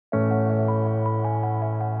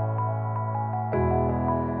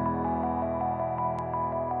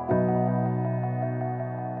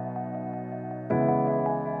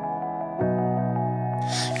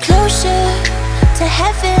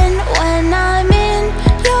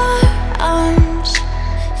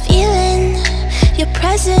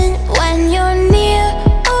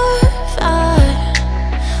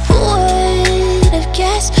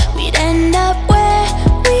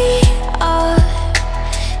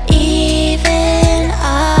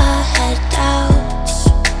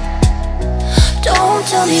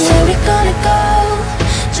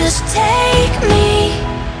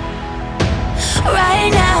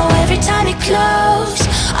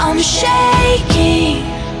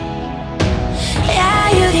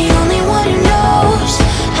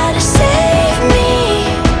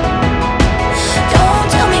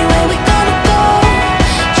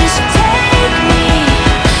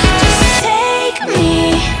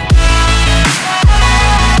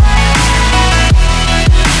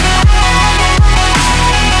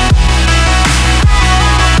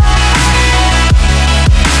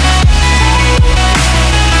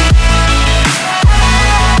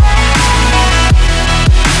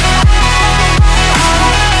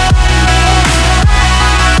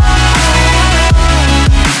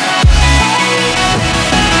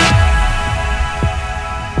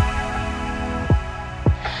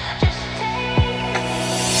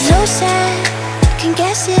second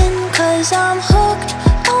guessing, 'cause I'm hooked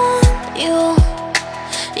on you.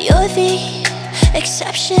 You're the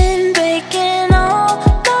exception, breaking all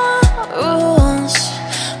the rules.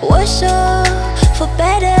 We're so for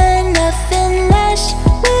better, nothing less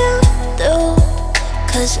will do.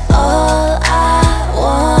 'Cause all I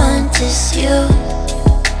want is you.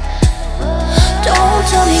 Don't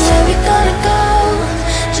tell me where we're gonna go,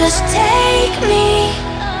 just take me.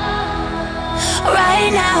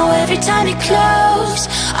 Right now, every time you close,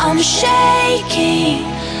 I'm shaking.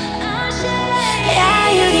 Yeah,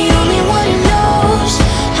 you're the only one who knows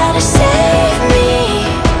how to save me.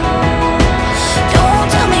 Don't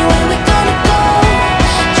tell me where we're gonna go,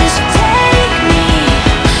 just take me,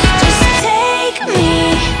 just take me.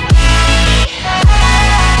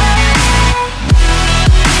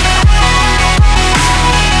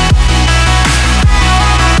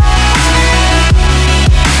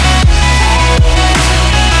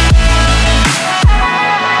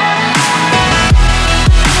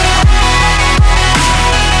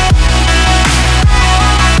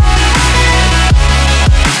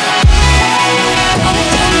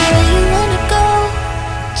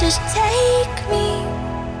 Just take me.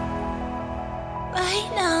 Right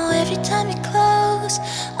now, every time you close,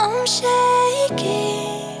 I'm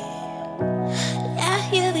shaking. Yeah,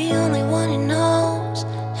 you're the only one who knows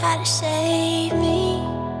how to save me.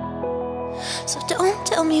 So don't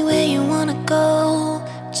tell me where you wanna go,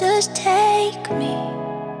 just take me.